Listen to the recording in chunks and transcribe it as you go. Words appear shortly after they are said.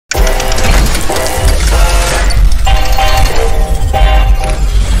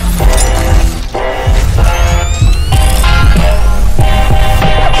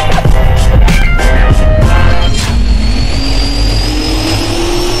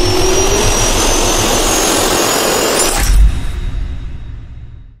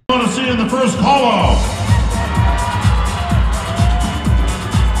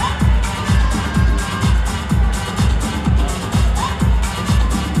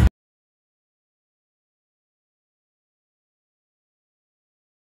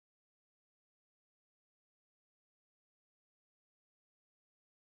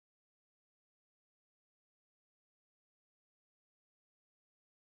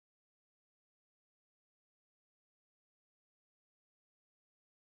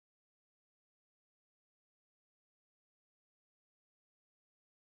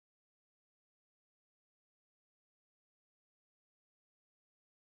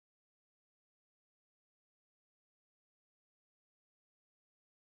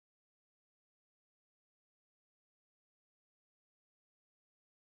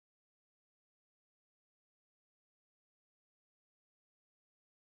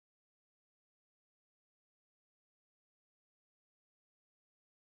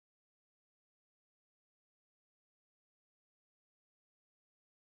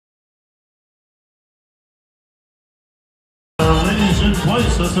in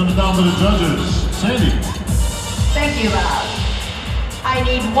place. Let's send it down to the judges. Sandy. Thank you, Bob. I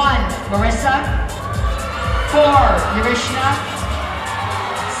need 1, Marissa. 4, Yarishna.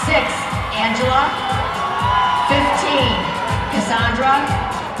 6, Angela. 15, Cassandra.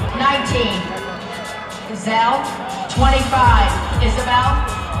 19, Gazelle. 25, Isabel.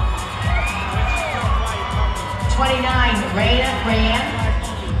 29, Rayanne.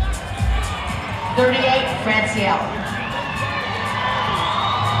 38, Francielle.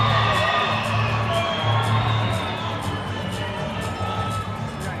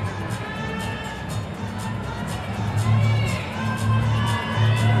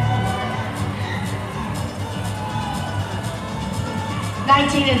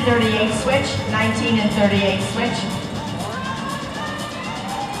 Nineteen and 38 switch. 19 and 38 switch.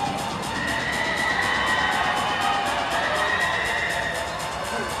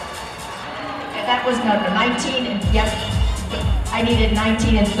 That was no 19 and yep. I needed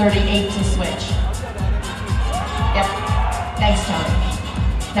 19 and 38 to switch. Yep. Thanks, Tony.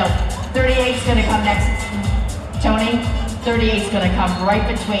 No, 38 is going to come next. Tony, 38 is going to come right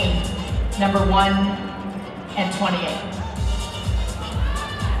between number 1 and 28.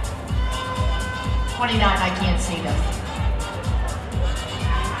 29, I can't see them.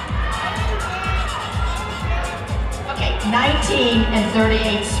 Okay, 19 and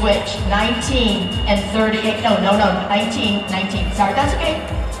 38 switch. 19 and 38, no, 19, sorry, that's okay.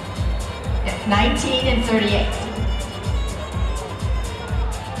 Yeah, 19 and 38.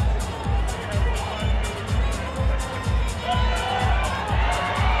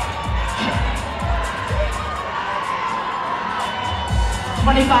 Okay.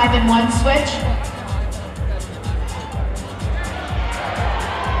 25 and 1 switch.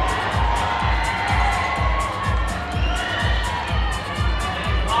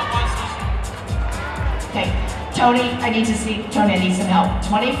 Tony, I need to see, Tony, I need some help.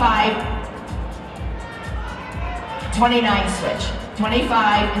 25, 29 switch.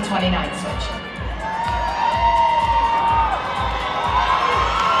 25 and 29 switch.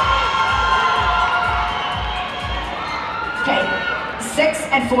 Okay, 6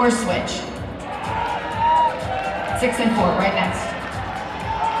 and 4 switch. 6 and 4, right next.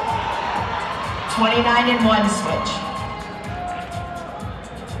 29 and 1 switch.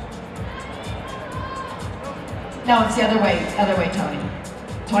 No, it's the other way, Tony.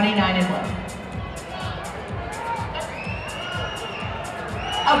 29 and 1.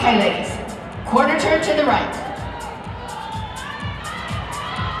 Okay, ladies. Quarter turn to the right.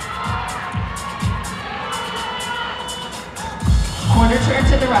 Quarter turn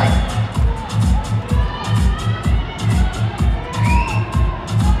to the right.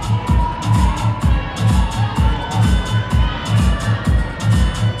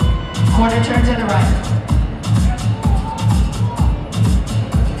 Quarter turn to the right.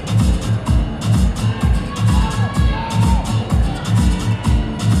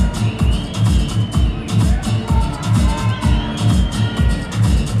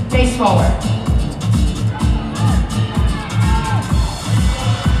 Face forward.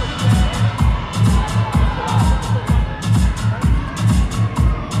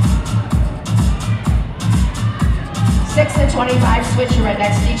 Six and 25 switch, you're right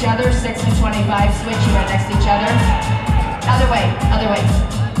next to each other. 6 and 25 switch, you're right next to each other. Other way, other way.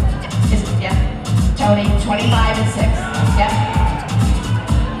 Yep. Tony, 25 and 6. Yep.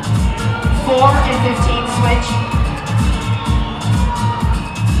 4 and 15 switch.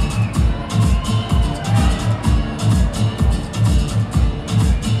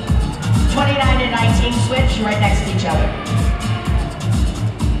 29 and 19 switch, you're right next to each other.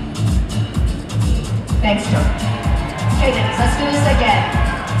 Thanks, Tony. Okay, ladies, let's do this again.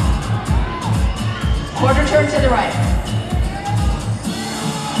 Quarter turn to the right.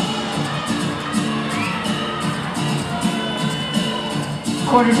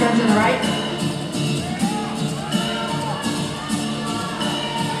 Quarter turn to the right.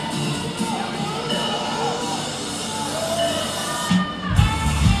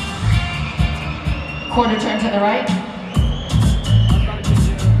 Quarter turn to the right.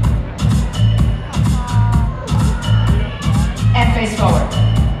 And face forward.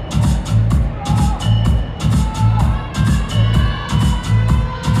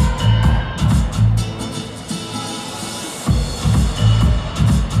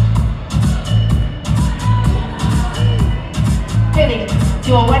 Fitting.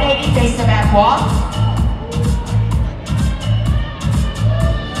 Do a 180 face to back walk.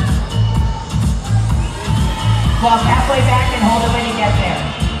 Walk halfway back and hold it when you get there.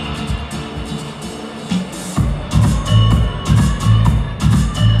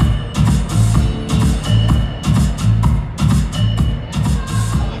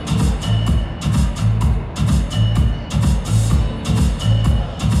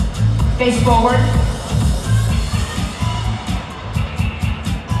 Face forward.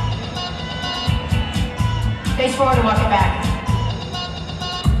 Face forward and walk it back.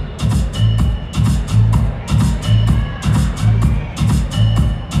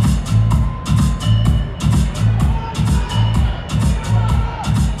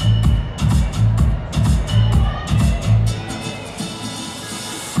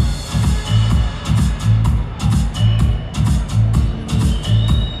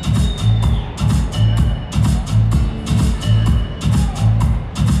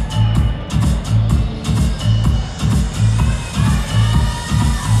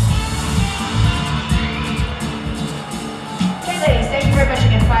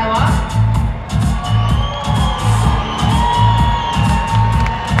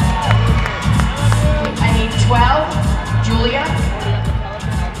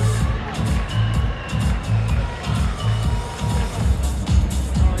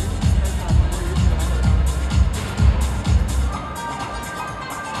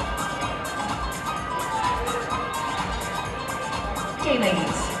 Okay,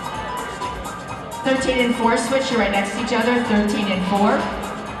 ladies. 13 and 4 switch, you're right next to each other. 13 and 4,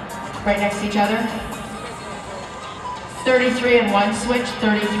 right next to each other. 33 and 1 switch,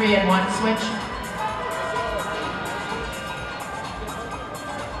 33 and 1 switch.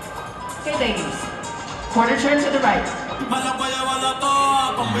 Okay, ladies. Quarter turn to the right.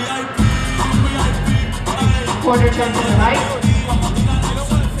 Quarter turn to the right.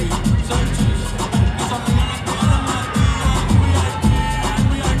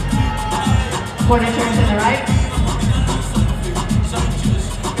 Quarter turn to the right.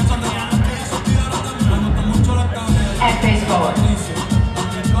 And face forward.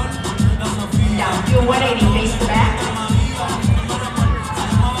 Now, do a 180, face the back.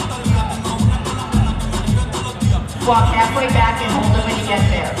 Walk halfway back and hold it when you get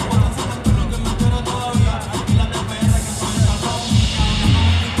there.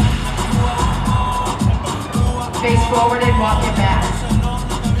 Face forward and walk it back.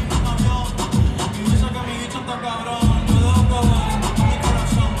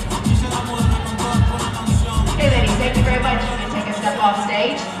 Thank you very much. You can take a step off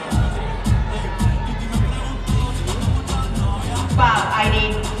stage. Bob, I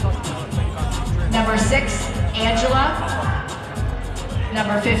need number 6, Angela.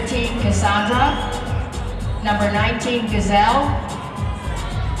 Number 15, Cassandra. Number 19, Gazelle.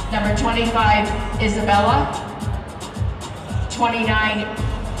 Number 25, Isabella. 29,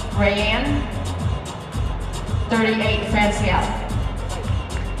 Rayanne. 38, Francielle.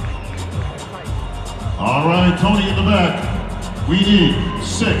 All right, Tony in the back. We need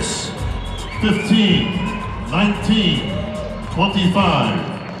 6, 15, 19,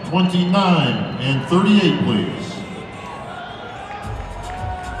 25, 29, and 38, please.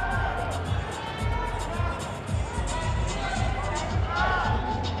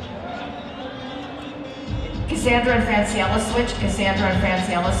 Cassandra and Franciella switch. Cassandra and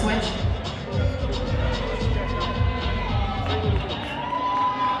Franciella switch.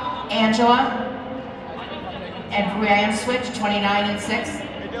 Angela and Ryan switch, 29 and 6.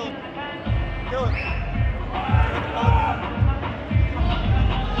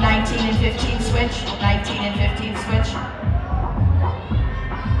 19 and 15 switch, 19 and 15 switch.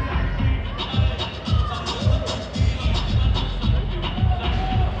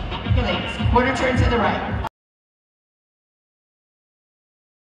 Okay, ladies, quarter turn to the right.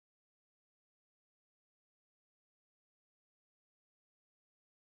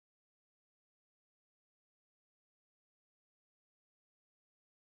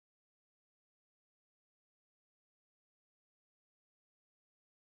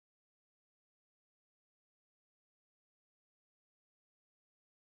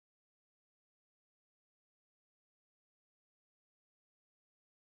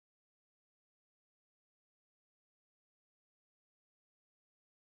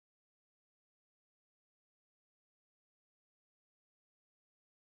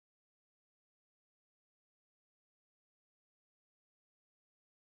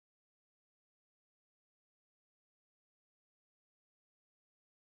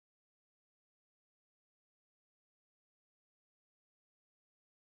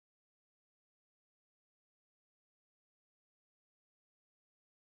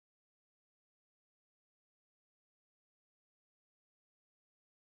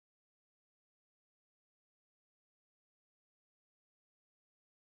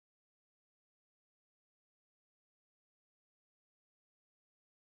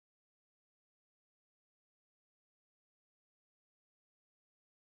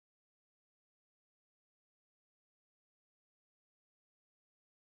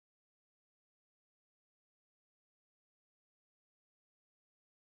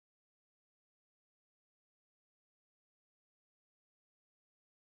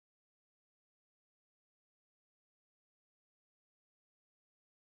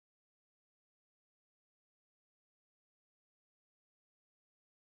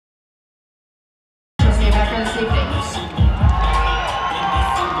 this evening.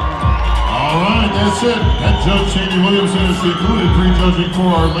 All right, that's it. Head Judge Sandy Williamson has concluded prejudging for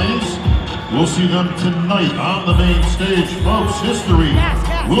our ladies. We'll see them tonight on the main stage. Folks, history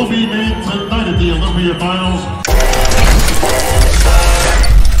will be made tonight at the Olympia Finals.